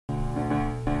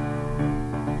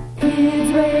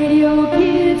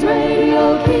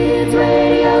Kids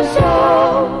Radio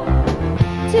Show.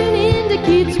 Tune in to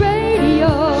Kids Radio.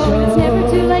 It's never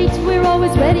too late, we're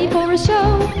always ready for a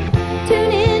show.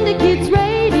 Tune in to Kids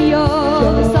Radio.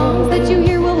 The songs that you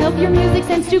hear will help your music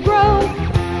sense to grow.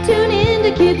 Tune in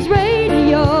to Kids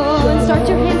Radio and start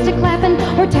your hands to clapping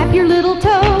or tap your little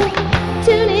toe.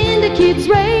 Tune in to Kids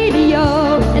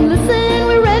Radio and listen,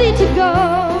 we're ready to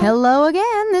go. Hello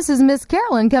again, this is Miss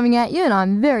Carolyn coming at you, and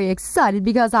I'm very excited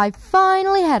because I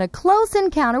finally had a close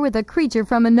encounter with a creature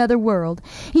from another world.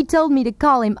 He told me to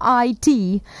call him IT.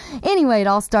 Anyway, it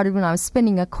all started when I was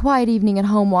spending a quiet evening at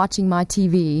home watching my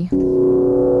TV.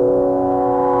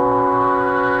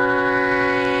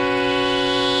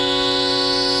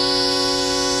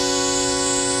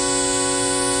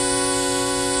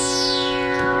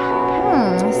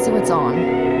 Let's see what's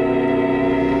on.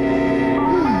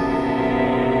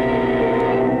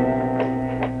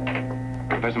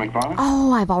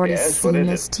 Oh, I've already seen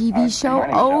this TV show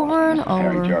over and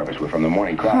over. Jarvis, we're from the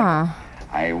Morning Chronicle. Huh.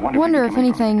 I wonder if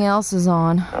anything else is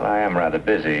on. Well, I am rather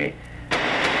busy.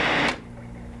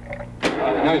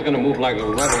 Now he's going to move like a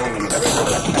right along the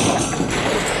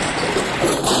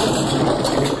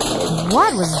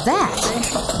What was that?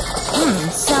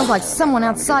 Sounds like someone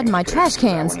outside my trash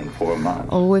cans.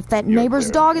 Oh, if that neighbor's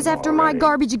dog is after my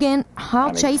garbage again,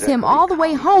 I'll chase him all the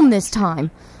way home this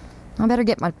time. I better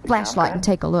get my flashlight and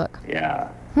take a look. Yeah.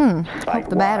 Hope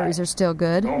the batteries are still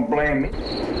good. Don't blame me.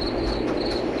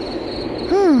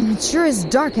 It sure is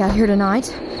dark out here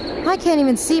tonight. I can't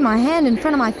even see my hand in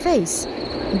front of my face.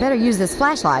 I better use this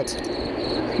flashlight.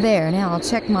 There, now I'll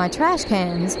check my trash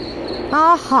cans.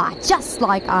 Aha, just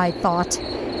like I thought.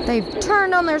 They've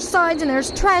turned on their sides and there's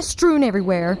trash strewn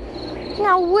everywhere.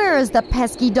 Now where is the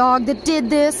pesky dog that did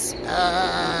this?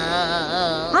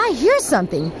 I hear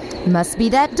something. Must be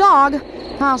that dog.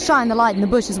 I'll shine the light in the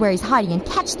bushes where he's hiding and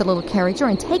catch the little character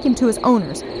and take him to his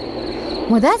owners.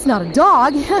 Well, that's not a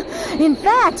dog. In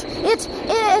fact, it...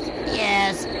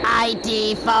 Yes,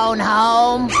 IT phone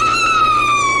home.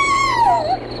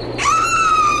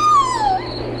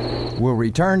 We'll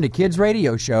return to Kids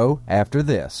Radio Show after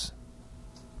this.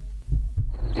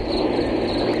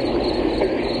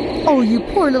 Oh, you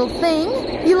poor little thing.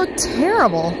 You look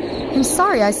terrible. I'm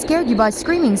sorry I scared you by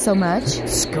screaming so much.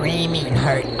 Screaming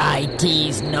hurt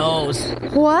IT's nose.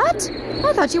 What?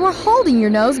 I thought you were holding your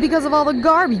nose because of all the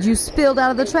garbage you spilled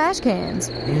out of the trash cans.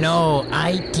 No,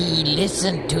 IT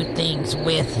listened to things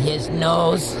with his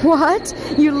nose. What?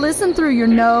 You listen through your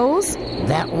nose?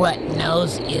 That what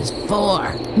nose is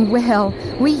for. Well,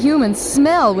 we humans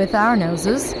smell with our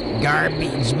noses.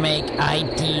 Garbage make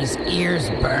IT's ears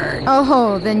burn.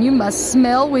 Oh, then you must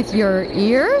smell with your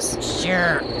ears?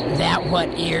 Sure, that what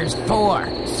ears for,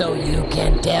 so you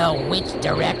can tell which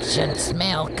direction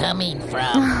smell coming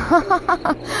from.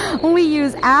 We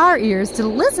use our ears to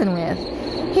listen with.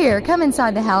 Here, come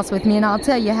inside the house with me and I'll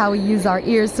tell you how we use our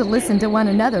ears to listen to one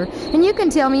another, and you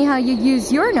can tell me how you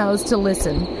use your nose to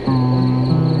listen.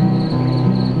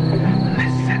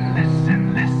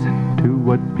 Listen to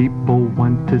what people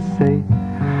want to say.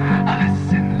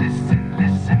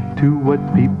 Listen to what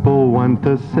people want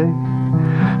to say.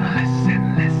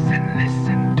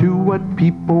 Listen to what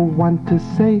people want to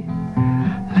say.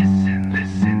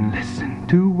 Listen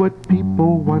to what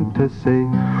people want to say.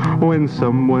 When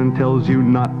someone tells you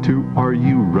not to, are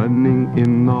you running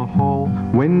in the hall?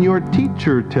 When your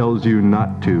teacher tells you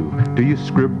not to, do you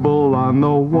scribble on the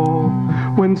wall?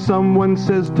 When someone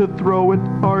says to throw it,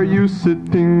 are you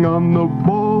sitting on the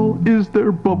ball? Is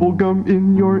there bubble gum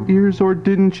in your ears, or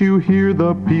didn't you hear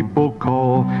the people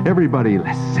call? Everybody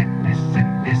listen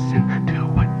to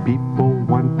what people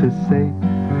want to say.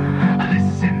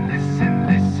 Listen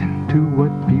to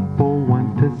what people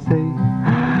want to say.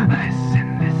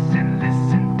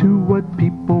 Listen to what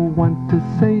people want to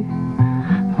say.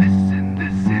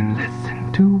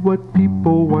 Listen to what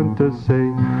people want to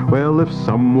say. Well, if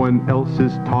someone else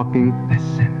is talking,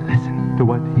 listen to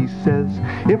what he says.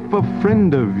 If a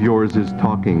friend of yours is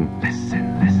talking,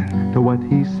 listen to what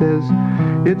he says.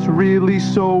 It's really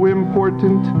so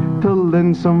important to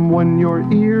lend someone your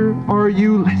ear. Are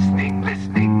you listening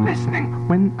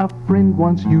when a friend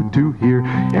wants you to hear?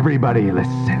 Everybody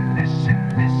listen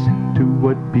to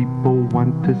what people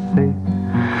want to say.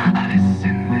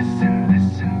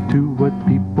 Listen to what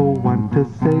people want to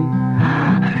say.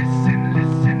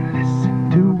 Listen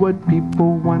to what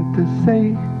people want to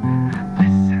say.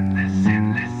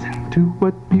 Listen to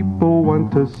what people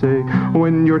want to say.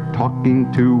 When you're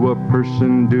talking to a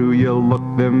person, do you look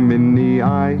them in the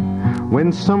eye?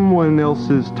 When someone else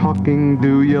is talking,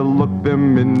 do you look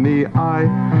them in the eye?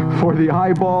 For the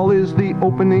eyeball is the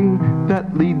opening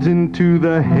that leads into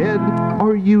the head.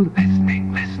 Are you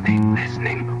listening, listening,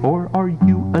 listening? Or are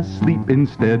you asleep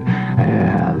instead?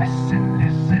 Listen,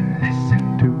 listen,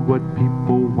 listen to what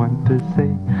people want to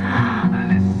say.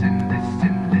 Listen,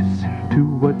 listen, listen to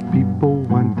what people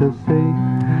want to say.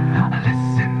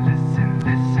 Listen, listen,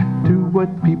 listen to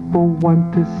what people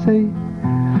want to say.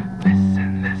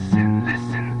 Listen, listen,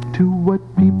 listen to what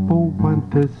people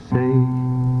want to say.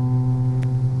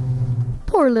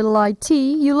 Poor little IT,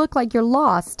 you look like you're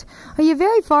lost. Are you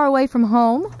very far away from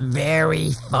home?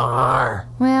 Very far.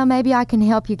 Well, maybe I can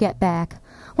help you get back.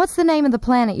 What's the name of the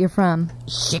planet you're from?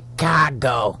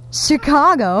 Chicago.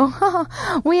 Chicago?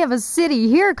 We have a city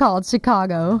here called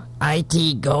Chicago.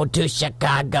 IT, go to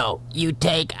Chicago. You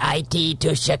take IT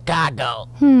to Chicago.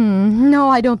 No,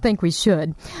 I don't think we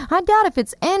should. I doubt if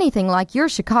it's anything like your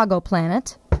Chicago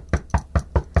planet.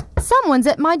 Someone's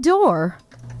at my door.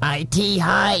 IT,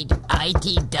 hide.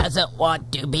 IT doesn't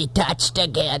want to be touched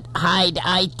again. Hide,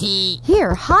 IT.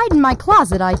 Here, hide in my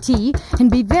closet, IT, and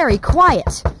be very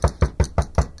quiet.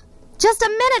 Just a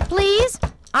minute, please.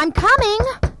 I'm coming.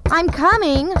 I'm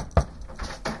coming.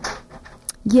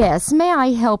 Yes, may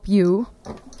I help you?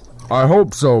 I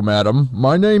hope so, madam.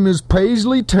 My name is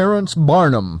Paisley Terrence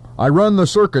Barnum. I run the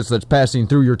circus that's passing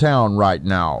through your town right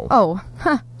now. Oh,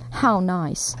 how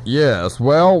nice. Yes,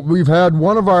 well, we've had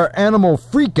one of our animal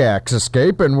freak acts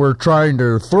escape, and we're trying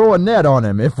to throw a net on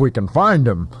him if we can find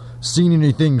him. Seen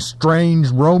anything strange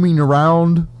roaming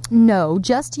around? No,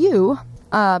 just you.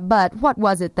 But what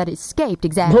was it that escaped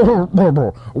exactly?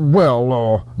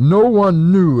 Well, no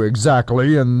one knew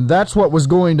exactly, and that's what was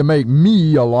going to make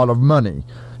me a lot of money.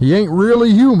 He ain't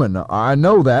really human, I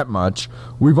know that much.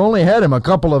 We've only had him a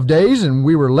couple of days, and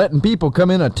we were letting people come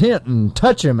in a tent and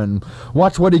touch him and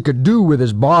watch what he could do with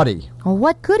his body. Well,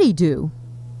 what could he do?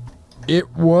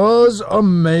 It was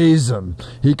amazing.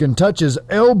 He can touch his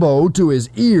elbow to his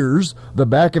ears, the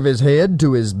back of his head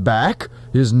to his back,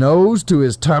 his nose to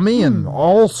his tummy, and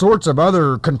all sorts of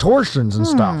other contortions and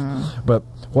stuff. But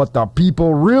what the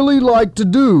people really liked to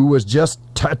do was just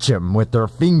touch him with their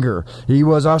finger. He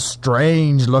was a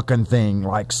strange-looking thing,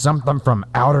 like something from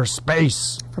outer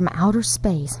space. From outer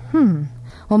space?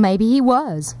 Well, maybe he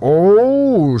was.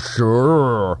 Oh,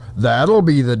 sure. That'll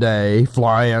be the day,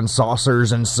 flying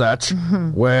saucers and such.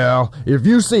 Well, if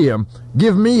you see him,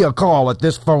 give me a call at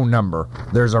this phone number.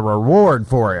 There's a reward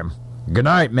for him. Good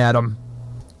night, madam.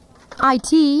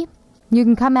 IT, you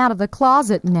can come out of the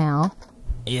closet now.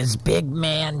 Is Big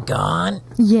Man gone?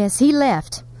 Yes, he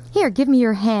left. Here, give me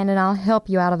your hand and I'll help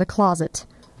you out of the closet.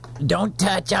 Don't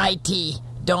touch IT.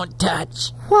 Don't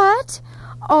touch. What?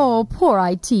 Oh, poor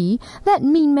IT. That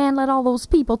mean man let all those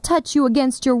people touch you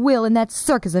against your will in that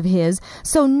circus of his,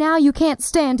 so now you can't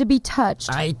stand to be touched.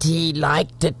 IT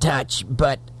liked to touch,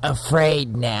 but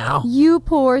afraid now. You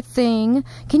poor thing.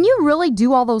 Can you really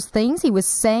do all those things he was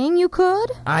saying you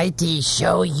could? IT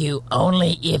show you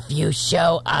only if you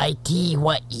show IT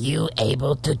what you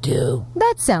able to do.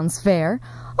 That sounds fair.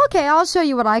 Okay, I'll show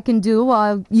you what I can do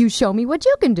while you show me what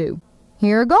you can do.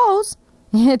 Here goes.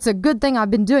 It's a good thing I've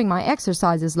been doing my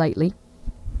exercises lately.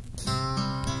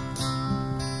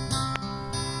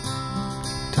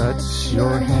 Touch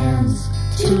your hands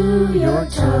to your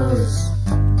toes.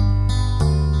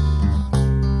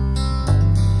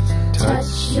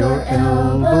 Touch your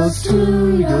elbows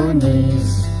to your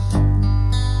knees.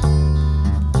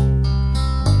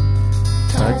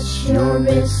 Touch your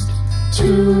wrist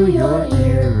to your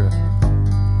ear.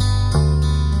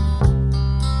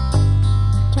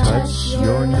 Touch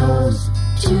your nose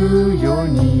to your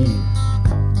knee.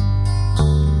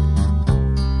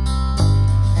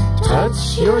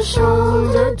 Touch your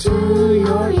shoulder to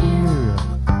your ear.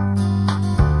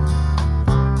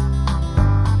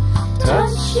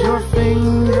 Touch your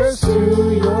fingers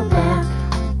to your back.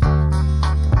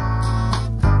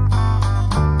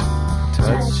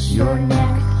 Touch your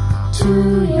neck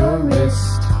to your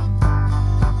wrist.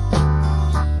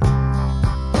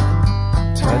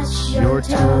 Touch your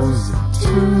toes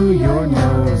to your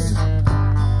nose.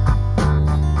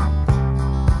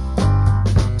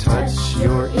 Touch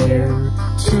your ear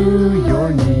to your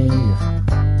knee.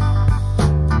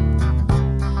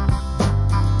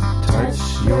 Touch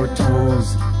your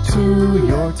toes to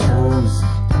your toes.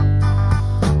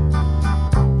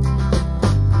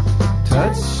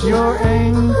 Touch your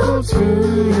ankle to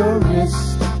your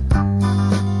wrist.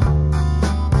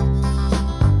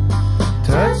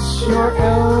 Touch your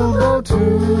elbow to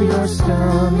your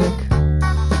stomach.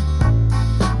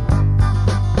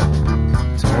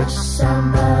 Touch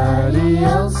somebody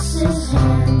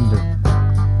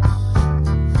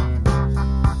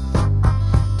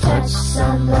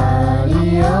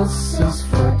mouse's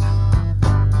foot.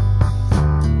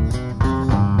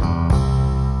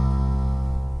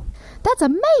 That's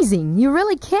amazing. You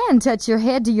really can touch your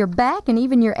head to your back and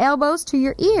even your elbows to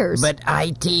your ears. But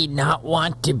IT not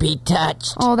want to be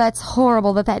touched. Oh, that's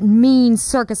horrible that mean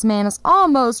circus man has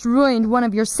almost ruined one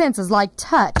of your senses like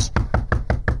touch.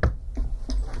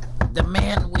 The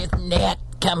man with net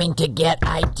coming to get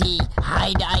IT.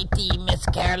 Hide IT, Miss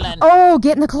Carolyn. Oh,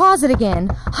 get in the closet again.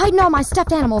 Hiding all my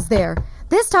stuffed animals there.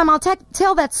 This time I'll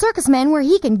tell that circus man where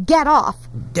he can get off.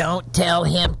 Don't tell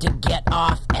him to get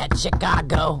off at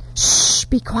Chicago. Shh,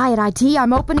 be quiet, IT.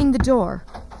 I'm opening the door.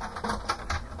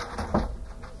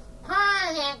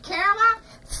 Hi, Aunt Caroline.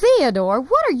 Theodore,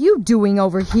 what are you doing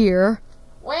over here?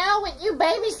 Well, when you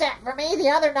babysat for me the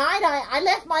other night, I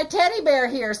left my teddy bear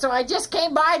here, so I just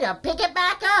came by to pick it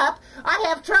back up. I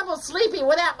have trouble sleeping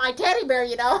without my teddy bear,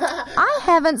 you know. I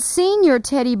haven't seen your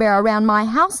teddy bear around my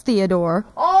house, Theodore.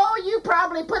 Oh, you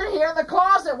probably put it here in the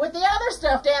closet with the other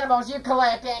stuffed animals you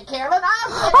collect, Aunt Carolyn.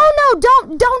 Oh, no,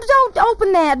 don't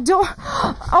open that door.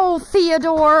 Oh,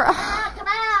 Theodore. Come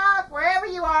out, wherever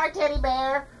you are, teddy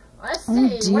bear. Let's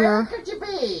see, where could you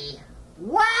be?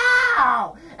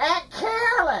 Wow! Aunt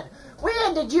Carolyn,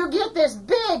 when did you get this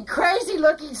big,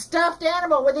 crazy-looking stuffed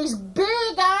animal with these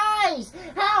big eyes?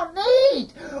 How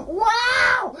neat!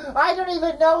 Wow! I don't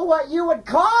even know what you would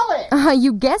call it.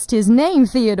 You guessed his name,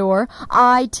 Theodore.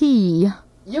 IT.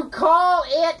 You call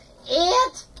it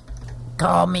it?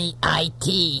 Call me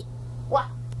IT. What?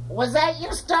 Was that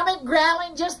your stomach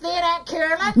growling just then, Aunt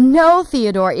Carolyn? No,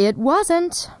 Theodore, it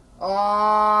wasn't.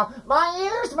 Aw, my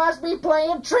ears must be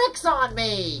playing tricks on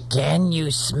me. Can you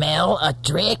smell a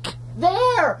trick?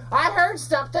 There! I heard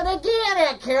something again,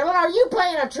 Aunt Carolyn. Are you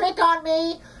playing a trick on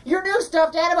me? Your new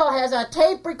stuffed animal has a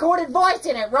tape-recorded voice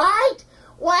in it, right?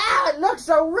 Wow, it looks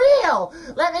so real.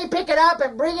 Let me pick it up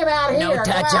and bring him out here. No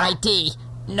touch IT.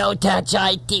 No touch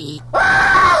IT.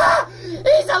 Ah!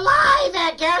 He's alive,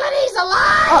 Aunt Carolyn. He's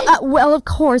alive. Well, of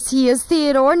course he is,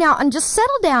 Theodore. Now, and just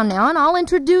settle down now, and I'll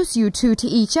introduce you two to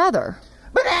each other.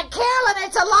 But Aunt Carolyn,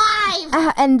 it's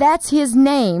alive. And that's his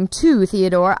name, too,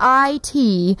 Theodore. IT.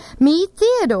 Meet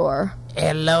Theodore.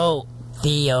 Hello,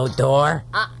 Theodore.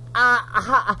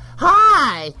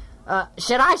 Hi.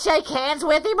 Should I shake hands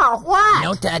with him or what?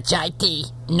 No touch IT.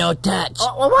 No touch.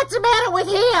 Well, what's the matter with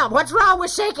him? What's wrong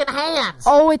with shaking hands?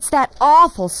 Oh, it's that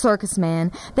awful circus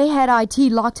man. They had IT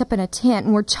locked up in a tent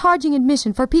and were charging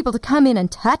admission for people to come in and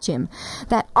touch him.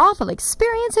 That awful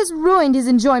experience has ruined his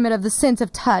enjoyment of the sense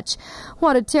of touch.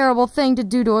 What a terrible thing to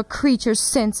do to a creature's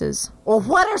senses. Well,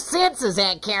 what are senses,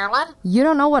 Aunt Carolyn? You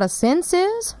don't know what a sense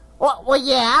is? Well,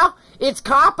 yeah. It's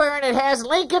copper and it has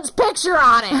Lincoln's picture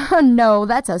on it. No,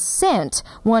 that's a cent.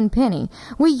 1 penny.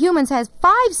 We humans have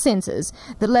 5 senses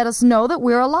that let us know that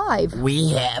we're alive. We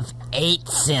have 8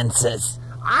 senses.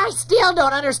 I still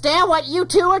don't understand what you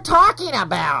two are talking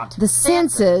about. The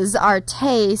senses are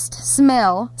taste,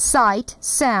 smell, sight,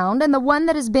 sound, and the one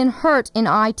that has been hurt in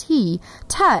IT,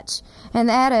 touch. And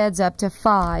that adds up to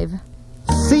 5.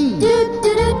 See, hear,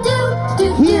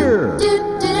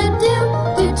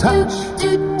 touch,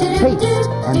 taste,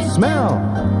 and smell.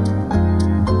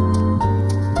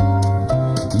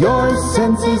 Your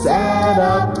senses add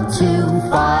up to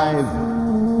 5.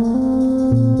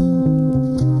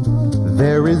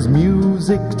 There is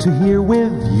music to hear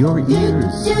with your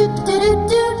ears,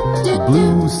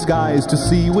 blue skies to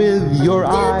see with your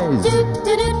eyes.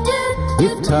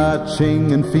 If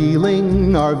touching and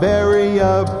feeling are very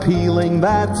appealing,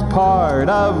 that's part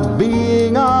of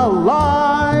being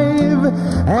alive.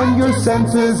 And your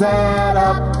senses add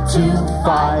up to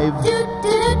 5.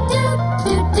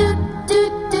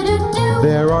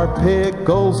 There are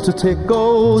pickles to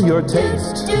tickle your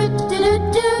taste,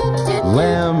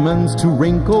 lemons to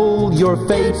wrinkle your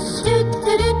face.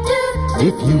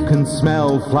 If you can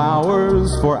smell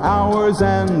flowers for hours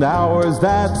and hours,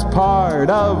 that's part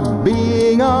of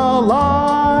being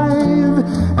alive.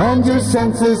 And your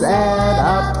senses add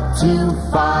up to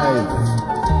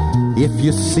 5. If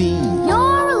you see,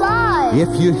 You're alive.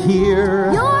 if you hear,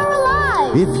 You're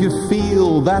alive. if you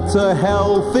feel, that's a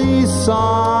healthy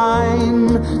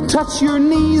sign. Touch your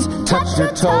knees, touch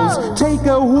your toes, take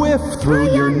a whiff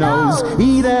through your nose.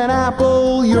 Eat an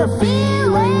apple, you're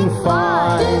feeling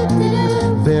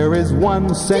fine. There is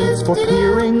one sense for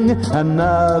hearing,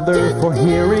 another for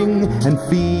hearing, and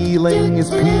feeling is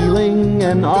peeling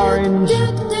an orange,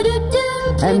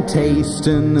 and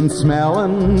tasting and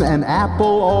smelling an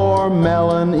apple or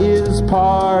melon is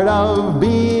part of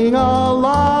being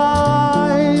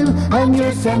alive. And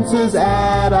your senses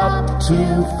add up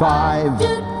to 5.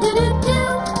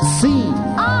 See,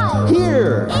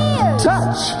 hear,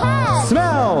 touch,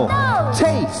 smell,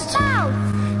 taste.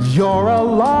 You're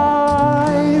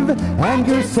alive, and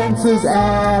your senses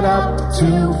add up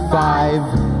to 5.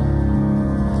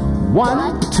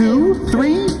 1, 2,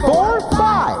 3, 4,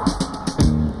 5.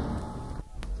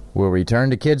 We'll return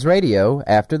to Kids Radio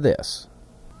after this.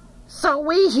 So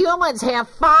we humans have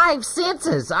 5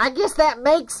 senses. I guess that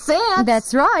makes sense.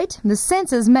 That's right. The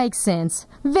senses make sense.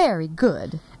 Very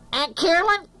good. Aunt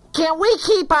Carolyn, can we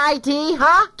keep IT,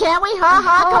 huh? Can we, huh?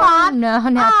 Come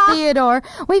on. No, Theodore.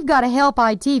 We've got to help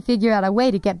IT figure out a way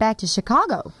to get back to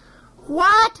Chicago.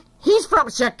 What? He's from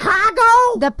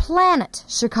Chicago? The planet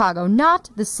Chicago,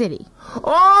 not the city.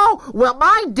 Oh, well,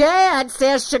 my dad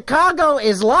says Chicago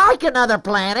is like another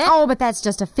planet. Oh, but that's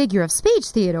just a figure of speech,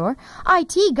 Theodore.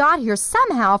 IT got here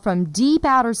somehow from deep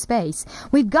outer space.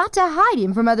 We've got to hide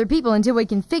him from other people until we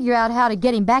can figure out how to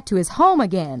get him back to his home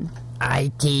again.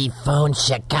 IT phone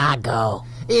Chicago.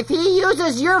 If he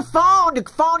uses your phone to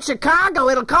phone Chicago,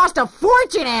 it'll cost a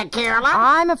fortune, Aunt Carolyn.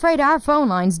 I'm afraid our phone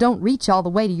lines don't reach all the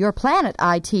way to your planet,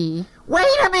 IT. Wait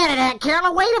a minute, Aunt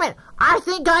Carolyn, wait a minute. I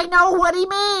think I know what he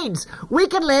means. We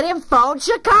can let him phone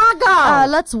Chicago.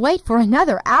 Let's wait for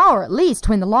another hour at least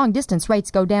when the long-distance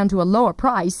rates go down to a lower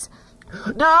price.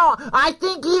 No, I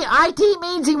think IT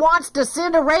means he wants to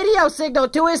send a radio signal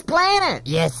to his planet.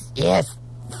 Yes.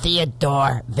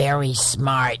 Theodore, very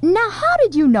smart. Now, how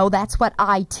did you know that's what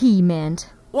IT meant?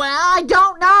 Well, I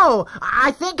don't know.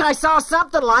 I think I saw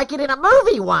something like it in a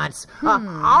movie once.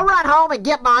 I'll run home and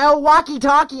get my old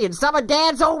walkie-talkie and some of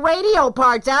Dan's old radio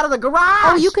parts out of the garage.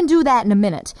 Oh, you can do that in a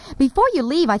minute. Before you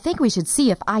leave, I think we should see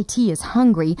if IT is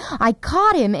hungry. I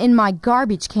caught him in my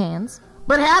garbage cans.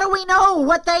 But how do we know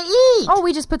what they eat? Oh,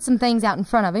 we just put some things out in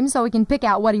front of him so he can pick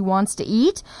out what he wants to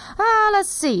eat. Let's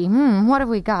see. What have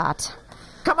we got?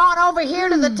 Come on over here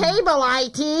to the table,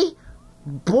 IT.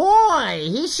 Boy,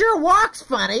 he sure walks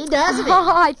funny, doesn't he?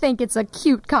 Oh, I think it's a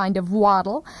cute kind of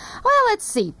waddle. Well, let's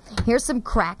see. Here's some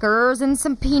crackers and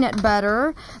some peanut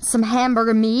butter, some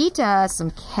hamburger meat,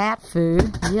 some cat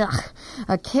food, yuck,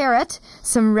 a carrot,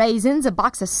 some raisins, a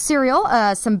box of cereal,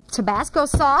 some Tabasco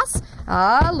sauce,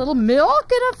 a little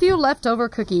milk, and a few leftover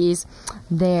cookies.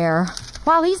 There.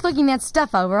 While he's looking that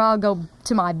stuff over, I'll go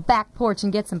to my back porch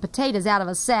and get some potatoes out of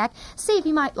a sack, see if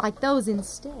he might like those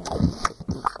instead.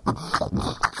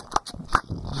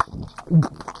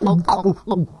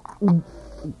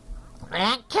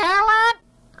 Aunt Carolyn,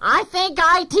 I think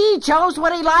IT chose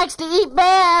what he likes to eat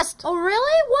best. Oh,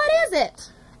 really? What is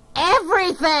it?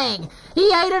 Everything. He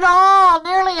ate it all,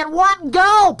 nearly in one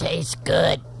gulp. Tastes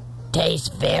good. Tastes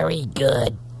very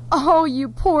good. Oh, you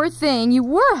poor thing. You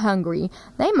were hungry.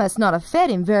 They must not have fed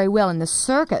him very well in the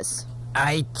circus.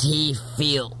 IT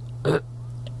feel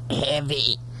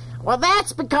heavy. Well,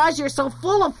 that's because you're so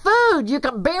full of food you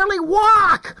can barely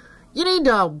walk. You need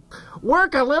to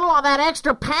work a little on that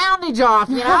extra poundage off,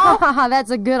 you know?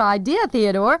 That's a good idea,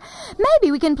 Theodore.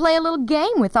 Maybe we can play a little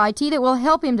game with IT that will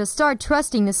help him to start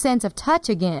trusting the sense of touch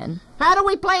again. How do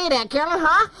we play it, Aunt Carolyn,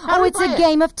 huh? It's a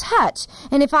game of touch.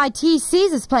 And if IT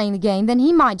sees us playing the game, then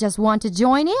he might just want to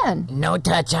join in. No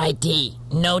touch, IT.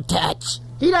 No touch.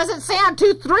 He doesn't sound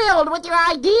too thrilled with your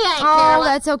idea, Aunt Carolyn. Oh,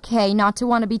 that's okay not to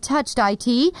want to be touched,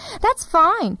 IT. That's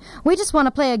fine. We just want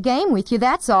to play a game with you,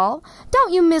 that's all.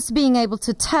 Don't you miss being able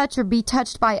to touch or be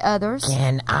touched by others?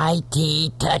 Can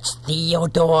IT touch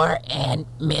Theodore and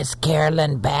Miss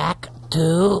Carolyn back,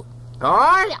 too? Oh,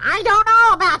 I don't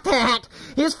know about that.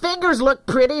 His fingers look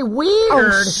pretty weird.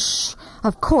 Oh, shh.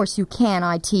 Of course you can,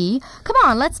 IT. Come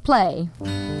on, let's play.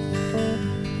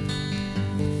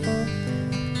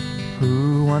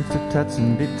 Who wants to touch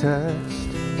and be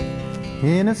touched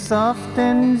in a soft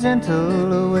and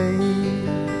gentle way?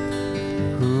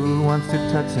 Who wants to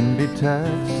touch and be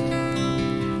touched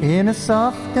in a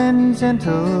soft and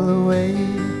gentle way?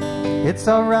 It's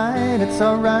alright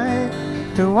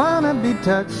to wanna be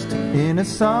touched in a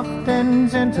soft and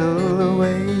gentle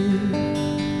way.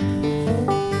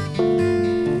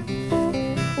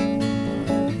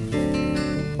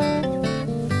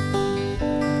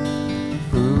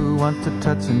 Want to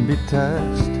touch and be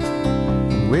touched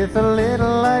with a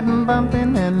little light and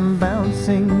bumping and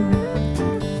bouncing?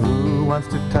 Who wants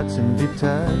to touch and be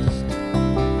touched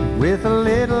with a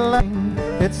little light?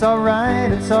 It's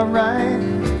alright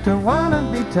to wanna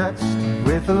be touched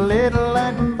with a little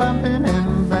light and bumping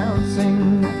and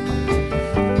bouncing.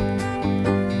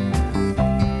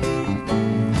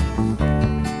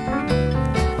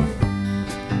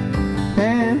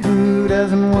 And who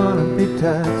doesn't wanna be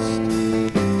touched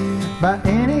by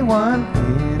anyone,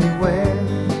 anywhere?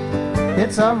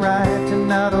 It's alright to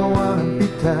not wanna be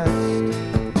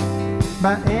touched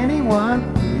by anyone,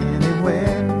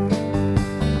 anywhere.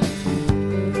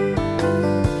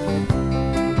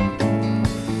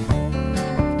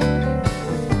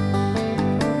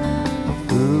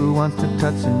 wants to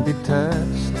touch and be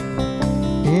touched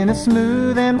in a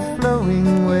smooth and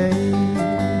flowing way?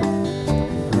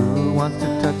 Who wants to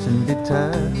touch and be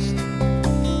touched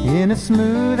in a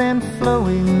smooth and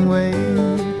flowing way?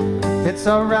 It's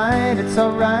alright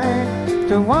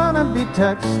to wanna be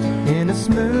touched in a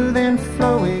smooth and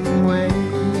flowing way.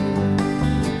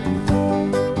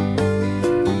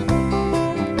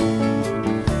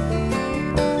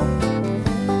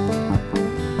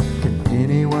 Can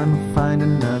anyone find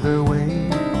another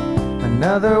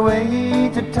way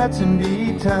to touch and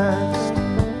be touched?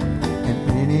 Can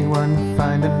anyone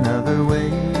find another way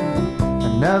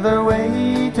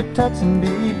to touch and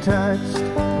be touched?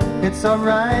 It's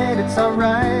alright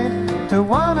to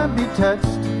wanna be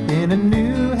touched in a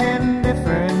new and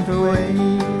different way.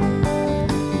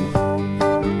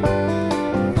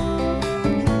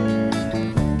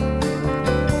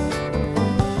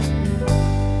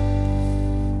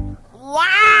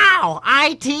 Wow,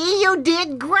 IT, you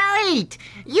did great.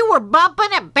 You were bumping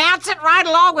and bouncing right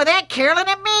along with Aunt Carolyn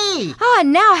and me.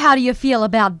 Now how do you feel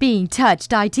about being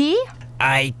touched, IT?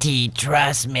 IT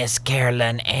trusts Miss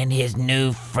Carolyn and his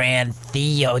new friend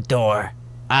Theodore.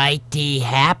 IT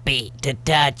happy to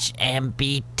touch and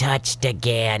be touched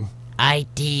again.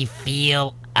 IT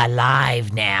feel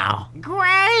alive now.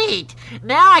 Great!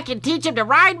 Now I can teach him to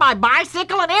ride my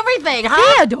bicycle and everything,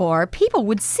 huh? Theodore, people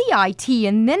would see IT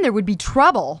and then there would be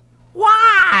trouble.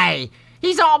 Why?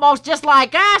 He's almost just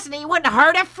like us and he wouldn't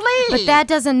hurt a flea. But that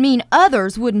doesn't mean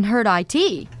others wouldn't hurt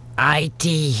IT. IT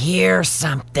hears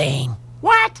something.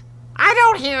 What? I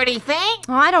don't hear anything.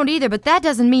 Oh, I don't either, but that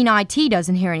doesn't mean IT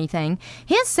doesn't hear anything.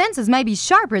 His senses may be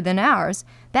sharper than ours.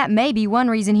 That may be one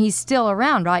reason he's still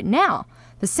around right now.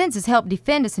 The senses help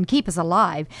defend us and keep us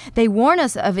alive. They warn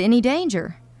us of any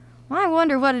danger. I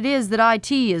wonder what it is that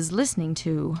IT is listening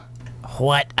to.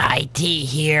 What IT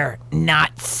hear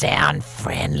not sound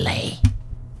friendly.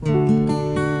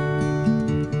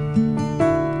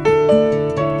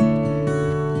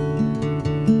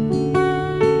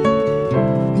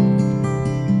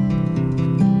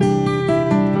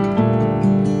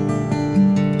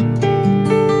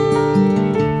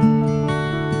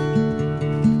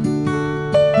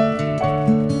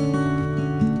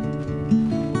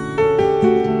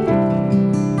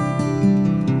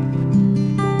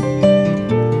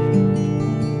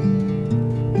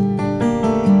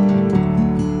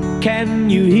 Can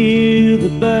you hear the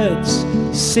birds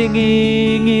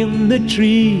singing in the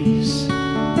trees?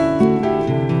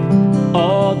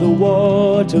 Or the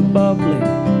water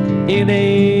bubbling in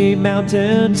a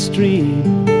mountain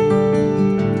stream?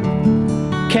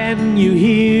 Can you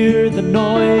hear the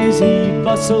noisy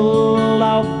bustle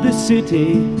of the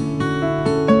city?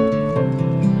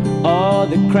 Or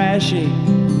the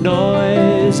crashing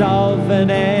noise of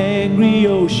an angry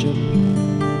ocean?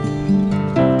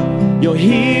 Your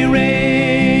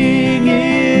hearing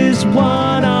is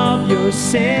one of your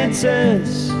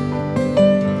senses.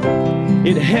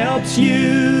 It helps you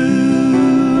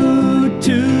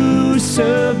to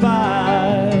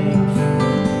survive.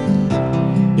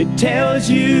 It tells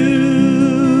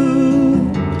you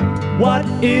what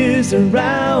is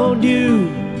around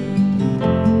you.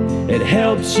 It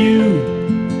helps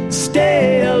you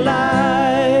stay alive.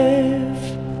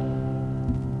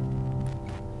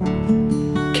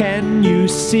 Can you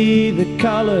see the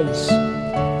colors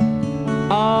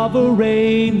of a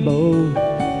rainbow?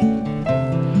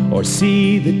 Or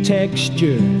see the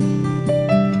texture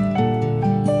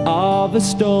of a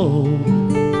stone?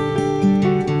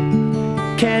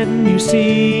 Can you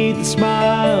see the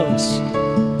smiles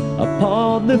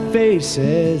upon the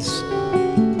faces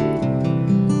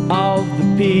of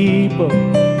the people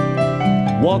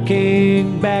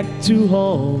walking back to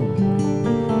home?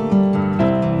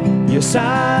 Your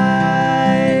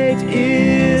sight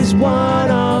is one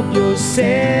of your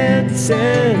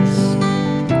senses.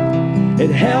 It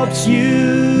helps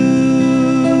you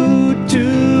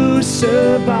to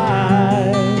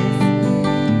survive.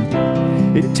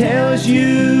 It tells you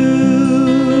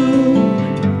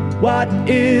what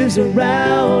is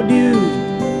around you.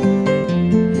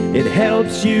 It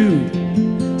helps you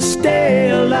stay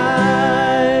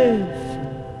alive.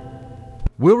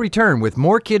 We'll return with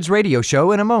more Kids Radio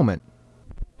Show in a moment.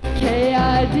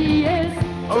 KIDS.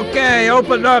 Okay,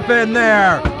 open up in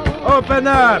there. Open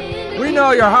up. We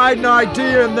know you're hiding IT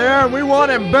in there, and we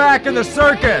want him back in the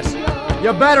circus.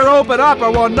 You better open up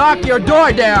or we'll knock your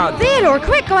door down. Theodore,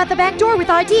 quick, go out the back door with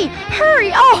IT.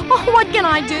 Hurry! Oh, what can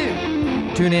I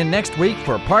do? Tune in next week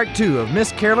for part 2 of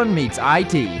Miss Carolyn Meets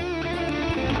IT.